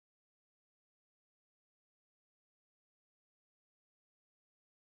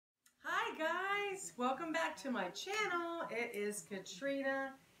Hi guys, welcome back to my channel. It is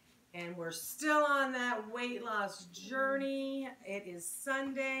Katrina and we're still on that weight loss journey. It is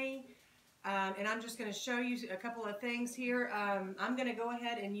Sunday and I'm just going to show you a couple of things here. I'm going to go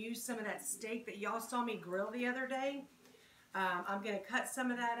ahead and use some of that steak that y'all saw me grill the other day. I'm going to cut some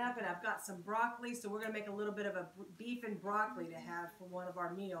of that up, and I've got some broccoli, so we're going to make a little bit of a beef and broccoli to have for one of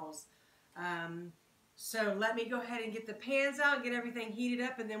our meals. So let me go ahead and get the pans out, get everything heated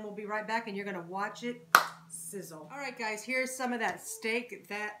up, and then we'll be right back, and you're going to watch it sizzle. All right, guys, here's some of that steak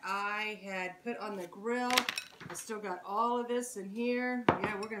that I had put on the grill. I still got all of this in here.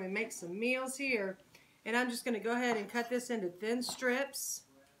 Yeah, we're going to make some meals here. And I'm just going to go ahead and cut this into thin strips,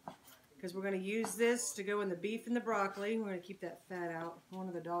 because we're going to use this to go in the beef and the broccoli. We're going to keep that fat out. One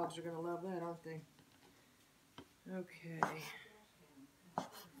of the dogs are going to love that, aren't they? Okay.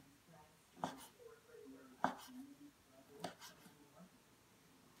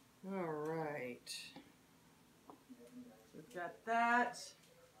 All right. We've got that.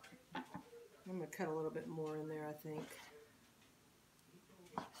 I'm going to cut a little bit more in there, I think.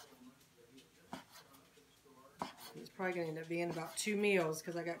 It's probably going to end up being about 2 meals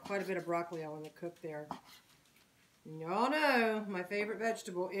because I got quite a bit of broccoli I want to cook there. And y'all know my favorite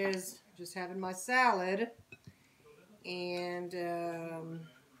vegetable is just having my salad. And I'm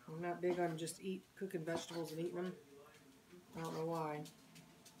not big on just cooking vegetables and eating them. I don't know why.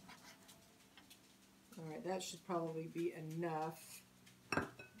 Alright, that should probably be enough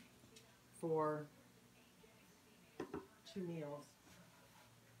for 2 meals.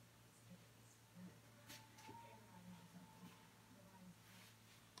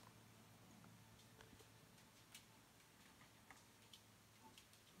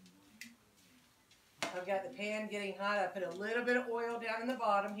 I've got the pan getting hot. I put a little bit of oil down in the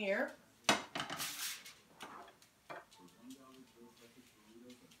bottom here.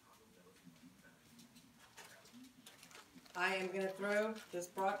 I am going to throw this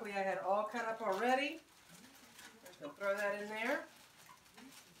broccoli I had all cut up already. I'm just going to throw that in there.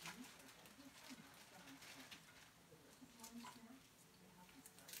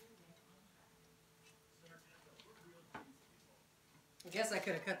 I guess I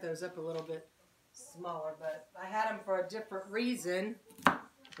could have cut those up a little bit smaller, but I had them for a different reason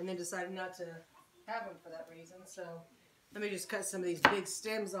and then decided not to have them for that reason. So let me just cut some of these big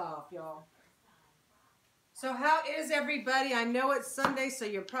stems off, y'all. So how is everybody? I know it's Sunday, so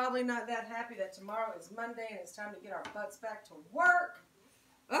you're probably not that happy that tomorrow is Monday and it's time to get our butts back to work.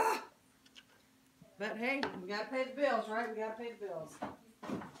 Ugh. But hey, we got to pay the bills, right? We got to pay the bills.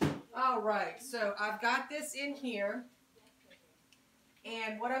 All right, so I've got this in here.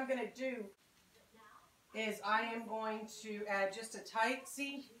 And what I'm going to do is I am going to add just a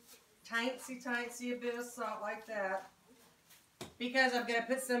tiny bit of salt like that, because I'm going to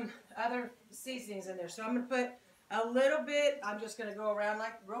put some other seasonings in there. So I'm going to put a little bit. I'm just going to go around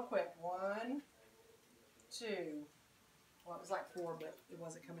like real quick. 1, 2. Well, it was like 4, but it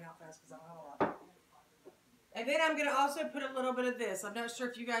wasn't coming out fast because I don't have a lot. And then I'm going to also put a little bit of this. I'm not sure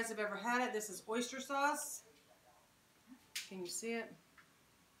if you guys have ever had it. This is oyster sauce. Can you see it?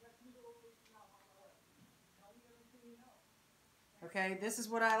 Okay, this is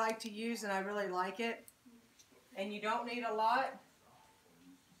what I like to use, and I really like it. And you don't need a lot.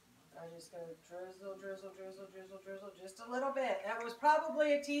 I'm just going to drizzle, just a little bit. That was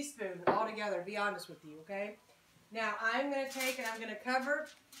probably a teaspoon altogether, to be honest with you, okay? Now, I'm going to take and I'm going to cover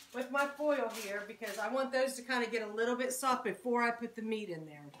with my foil here, because I want those to kind of get a little bit soft before I put the meat in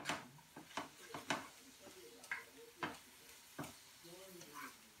there.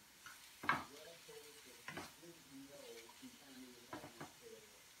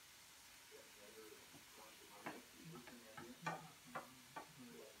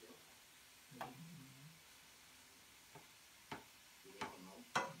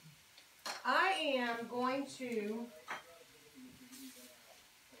 I am going to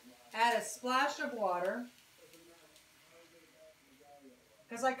add a splash of water,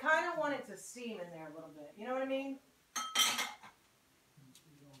 because I kind of want it to steam in there a little bit. You know what I mean? I'm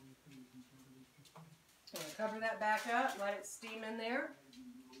going to cover that back up, let it steam in there.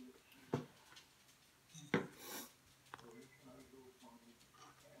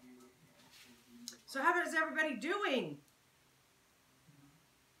 So how is everybody doing?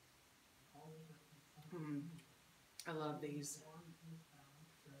 I love these.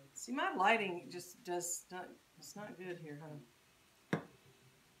 See, my lighting just does not, it's not good here, huh?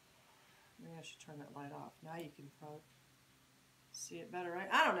 Maybe I should turn that light off. Now you can probably see it better, right?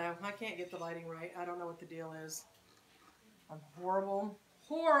 I don't know. I can't get the lighting right. I don't know what the deal is. I'm horrible.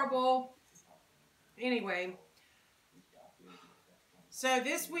 Horrible. Anyway. So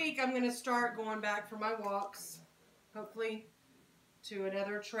this week I'm going to start going back for my walks, hopefully to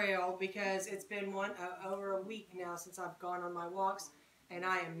another trail, because it's been over a week now since I've gone on my walks, and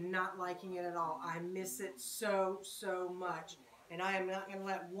I am not liking it at all. I miss it so, so much, and I am not going to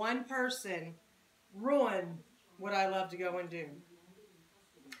let one person ruin what I love to go and do.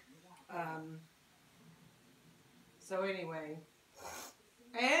 So anyway,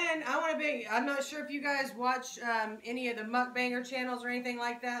 and I want to be, I'm not sure if you guys watch any of the mukbanger channels or anything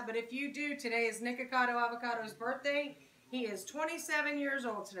like that, but if you do, today is Nikocado Avocado's birthday. He is 27 years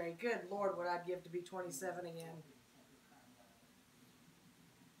old today. Good Lord, what I'd give to be 27 again.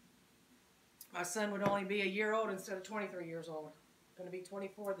 My son would only be a year old instead of 23 years old. Going to be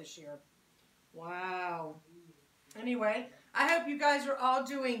 24 this year. Wow. Anyway, I hope you guys are all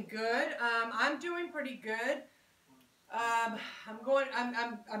doing good. I'm doing pretty good.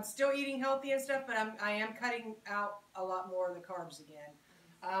 I'm still eating healthy and stuff, but I am cutting out a lot more of the carbs again.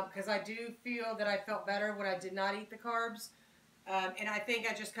 Because I do feel that I felt better when I did not eat the carbs. And I think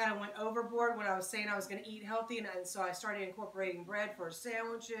I just kind of went overboard when I was saying I was going to eat healthy. And so I started incorporating bread for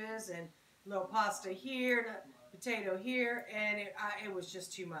sandwiches and a little pasta here, potato here. And it was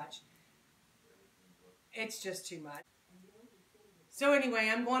just too much. It's just too much. So anyway,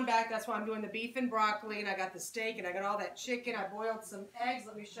 I'm going back. That's why I'm doing the beef and broccoli. And I got the steak and I got all that chicken. I boiled some eggs.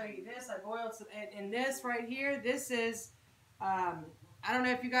 Let me show you this. I boiled some, and this right here, this is... I don't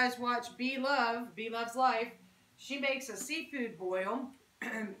know if you guys watch Bee Loves Life. She makes a seafood boil.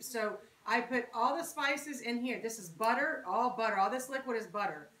 So I put all the spices in here. This is butter, all butter. All this liquid is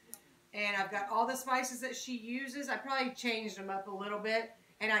butter. And I've got all the spices that she uses. I probably changed them up a little bit.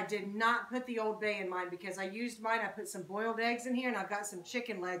 And I did not put the Old Bay in mine because I used mine. I put some boiled eggs in here and I've got some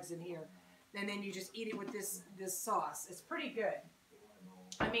chicken legs in here. And then you just eat it with this sauce. It's pretty good.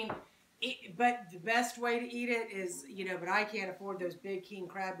 I mean... but the best way to eat it is, but I can't afford those big king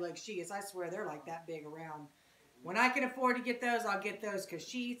crab legs she gets. I swear they're like that big around. When I can afford to get those, I'll get those because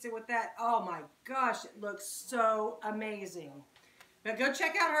she eats it with that. Oh my gosh, it looks so amazing. But go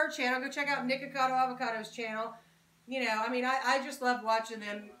check out her channel. Go check out Nikocado Avocado's channel. I just love watching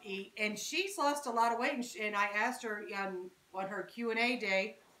them eat. And she's lost a lot of weight. And I asked her on her Q&A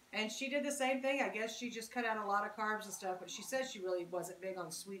day, and she did the same thing. I guess she just cut out a lot of carbs and stuff, but she says she really wasn't big on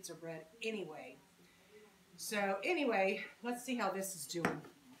sweets or bread anyway. So anyway, let's see how this is doing.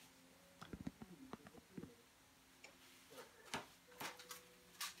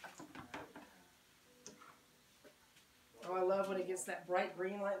 Oh, I love when it gets that bright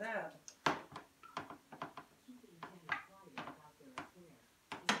green like that.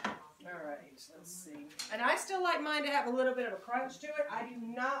 Alright, let's see. And I still like mine to have a little bit of a crunch to it. I do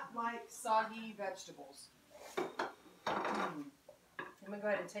not like soggy vegetables. I'm going to go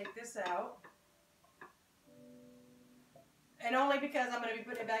ahead and take this out. And only because I'm going to be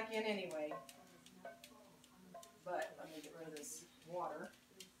putting it back in anyway. But let me get rid of this water.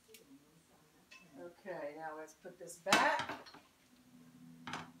 Okay, now let's put this back.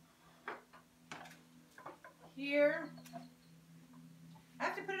 Here. I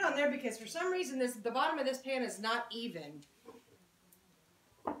have to put it on there because for some reason the bottom of this pan is not even.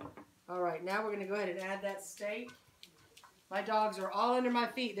 Alright, now we're going to go ahead and add that steak. My dogs are all under my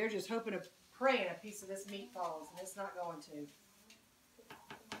feet. They're just hoping to praying a piece of this meat falls, and it's not going to.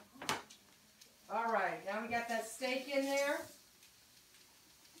 Alright, now we got that steak in there.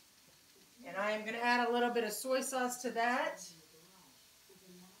 And I am going to add a little bit of soy sauce to that.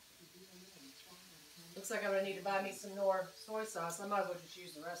 Looks like I'm going to need to buy me some more soy sauce. I might as well just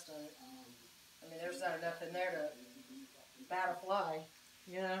use the rest of it. I mean, there's not enough in there to bat a fly,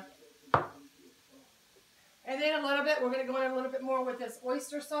 And then a little bit, we're going to go in a little bit more with this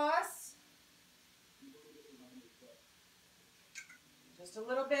oyster sauce. Just a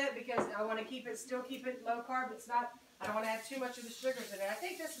little bit because I want to still keep it low carb. I don't want to have too much of the sugars in it. I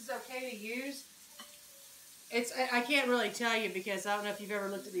think this is okay to use. I can't really tell you because I don't know if you've ever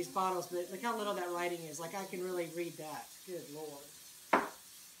looked at these bottles, but look how little that writing is. Like I can really read that. Good Lord.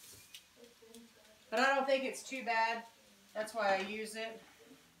 But I don't think it's too bad. That's why I use it.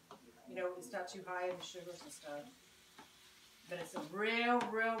 It's not too high in the sugars and stuff. But it's a real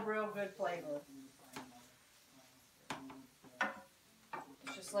good flavor.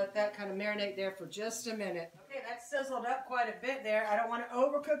 Just let that kind of marinate there for just a minute. Okay, that sizzled up quite a bit there. I don't want to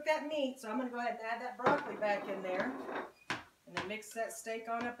overcook that meat, so I'm going to go ahead and add that broccoli back in there. And then mix that steak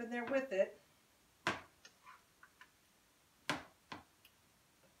on up in there with it.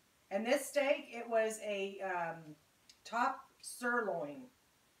 And this steak, it was a top sirloin.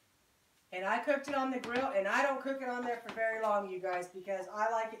 And I cooked it on the grill, and I don't cook it on there for very long, you guys, because I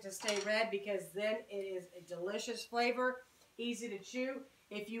like it to stay red because then it is a delicious flavor. easy to chew.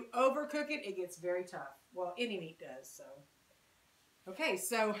 If you overcook it, it gets very tough. Well, any meat does, so. Okay,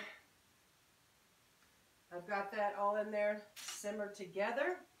 so I've got that all in there simmered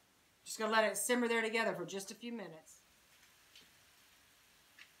together. Just going to let it simmer there together for just a few minutes.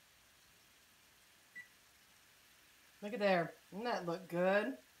 Look at there. Doesn't that look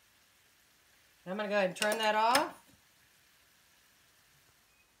good? I'm going to go ahead and turn that off.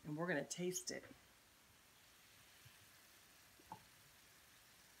 And we're going to taste it.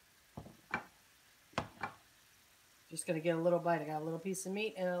 Just going to get a little bite. I got a little piece of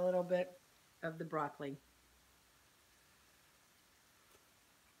meat and a little bit of the broccoli.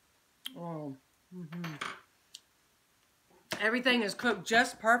 Oh. Everything is cooked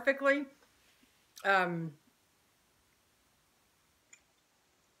just perfectly.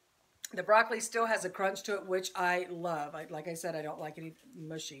 The broccoli still has a crunch to it, which I love. Like I said, I don't like it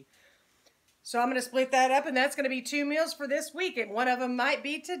mushy. So I'm going to split that up, and that's going to be 2 meals for this week, and one of them might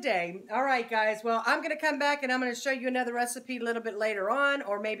be today. All right, guys. Well, I'm going to come back, and I'm going to show you another recipe a little bit later on,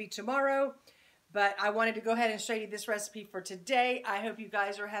 or maybe tomorrow. But I wanted to go ahead and show you this recipe for today. I hope you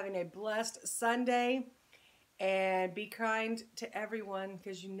guys are having a blessed Sunday, and be kind to everyone,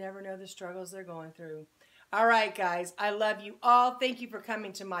 because you never know the struggles they're going through. All right, guys, I love you all. Thank you for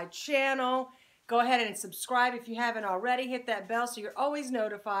coming to my channel. Go ahead and subscribe if you haven't already. Hit that bell so you're always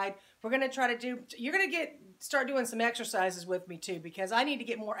notified. We're going to try to do, you're going to start doing some exercises with me too, because I need to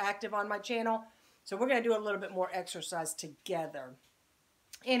get more active on my channel. So we're going to do a little bit more exercise together.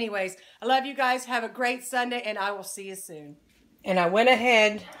 Anyways, I love you guys. Have a great Sunday, and I will see you soon. And I went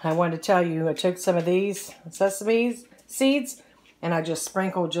ahead, I wanted to tell you, I took some of these sesame seeds, and I just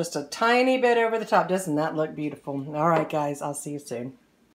sprinkled just a tiny bit over the top. Doesn't that look beautiful? All right, guys, I'll see you soon.